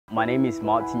My name is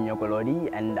Martin Yokolodi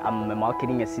and I'm a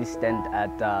marketing assistant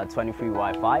at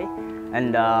TshWiFi,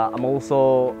 and I'm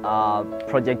also a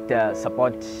project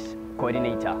support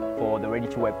coordinator for the Ready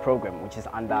to Work program, which is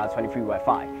under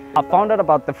TshWiFi. I found out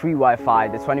about the free Wi-Fi,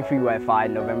 the TshWiFi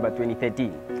in November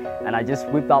 2013, and I just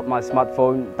whipped out my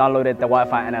smartphone, downloaded the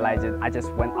Wi-Fi analyzer. I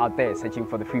just went out there searching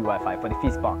for the free Wi-Fi, for the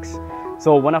fizz box.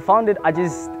 So when I found it, I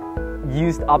just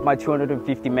used up my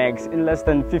 250 megs in less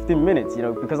than 15 minutes,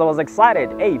 because I was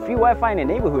excited. Hey, free Wi-Fi in the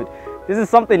neighborhood. This is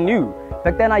something new.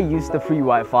 Back then I used the free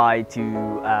Wi-Fi to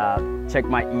check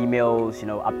my emails,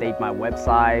 update my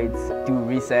websites, do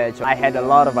research. I had a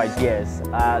lot of ideas.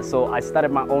 So I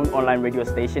started my own online radio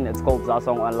station. It's called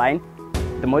Zasong Online.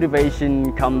 The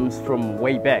motivation comes from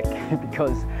way back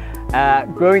because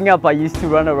growing up I used to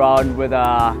run around with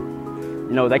that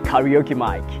karaoke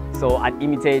mic. So I'd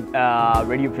imitate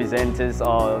radio presenters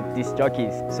or disc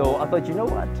jockeys. So I thought, you know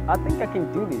what? I think I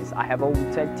can do this. I have all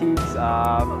the tactics.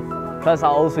 Plus I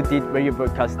also did radio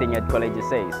broadcasting at College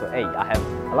SA. So hey, I have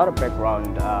a lot of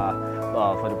background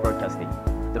for the broadcasting.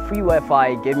 The free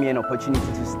Wi-Fi gave me an opportunity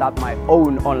to start my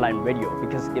own online radio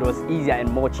because it was easier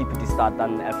and more cheaper to start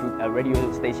than a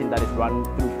radio station that is run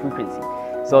through frequency.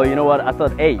 So you know what? I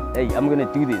thought, hey, I'm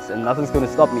gonna do this and nothing's gonna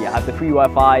stop me. I have the free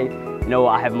Wi-Fi.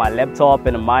 I have my laptop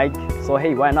and a mic, so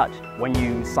hey, why not? When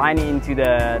you sign into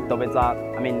the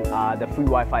free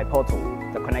Wi-Fi portal,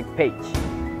 the Connect page,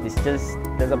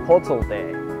 there's a portal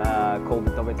there called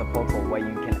the WiFi portal where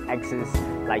you can access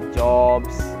like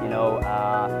jobs,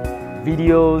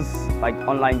 videos, like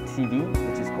online TV,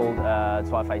 which is called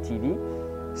TshWiFi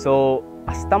TV. So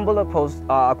I stumbled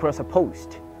across a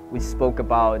post which spoke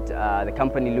about the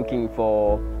company looking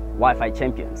for Wi-Fi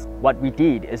champions. What we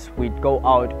did is we'd go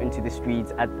out into the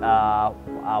streets at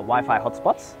Wi-Fi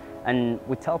hotspots and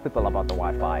we'd tell people about the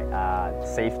Wi-Fi,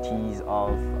 safeties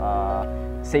of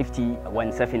safety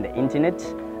when surfing the internet,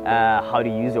 how to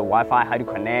use your Wi-Fi, how to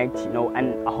connect,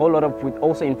 and a whole lot of, we'd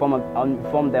also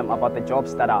inform them about the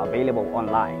jobs that are available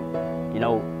online.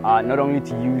 Not only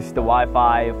to use the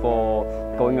Wi-Fi for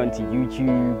going onto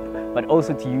YouTube, but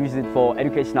also to use it for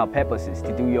educational purposes,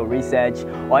 to do your research,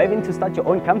 or even to start your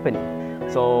own company.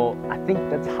 So I think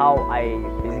that's how I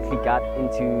basically got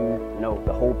into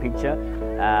the whole picture,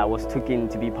 was taken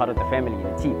to be part of the family and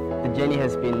the team. The journey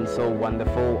has been so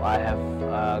wonderful. I have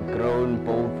grown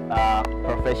both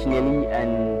professionally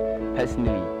and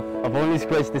personally. I've only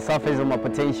scratched the surface of my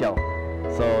potential.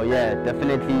 So yeah,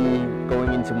 definitely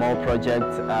going into more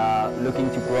projects, looking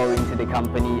to grow into the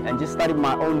company and just starting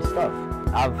my own stuff.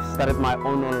 I've started my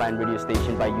own online radio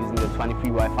station by using the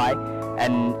TshWiFi,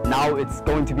 and now it's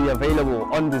going to be available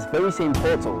on this very same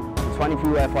portal, the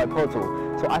TshWiFi portal.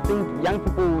 So I think young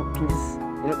people can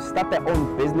just start their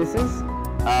own businesses,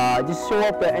 just show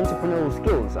up their entrepreneurial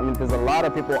skills. I mean, there's a lot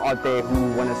of people out there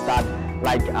who want to start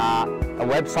like a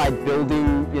website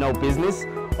building business,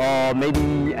 or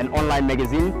maybe an online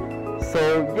magazine.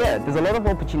 So yeah, there's a lot of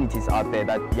opportunities out there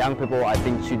that young people, I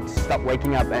think, should start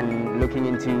waking up and looking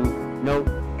into,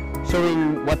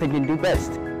 showing what they can do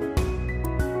best.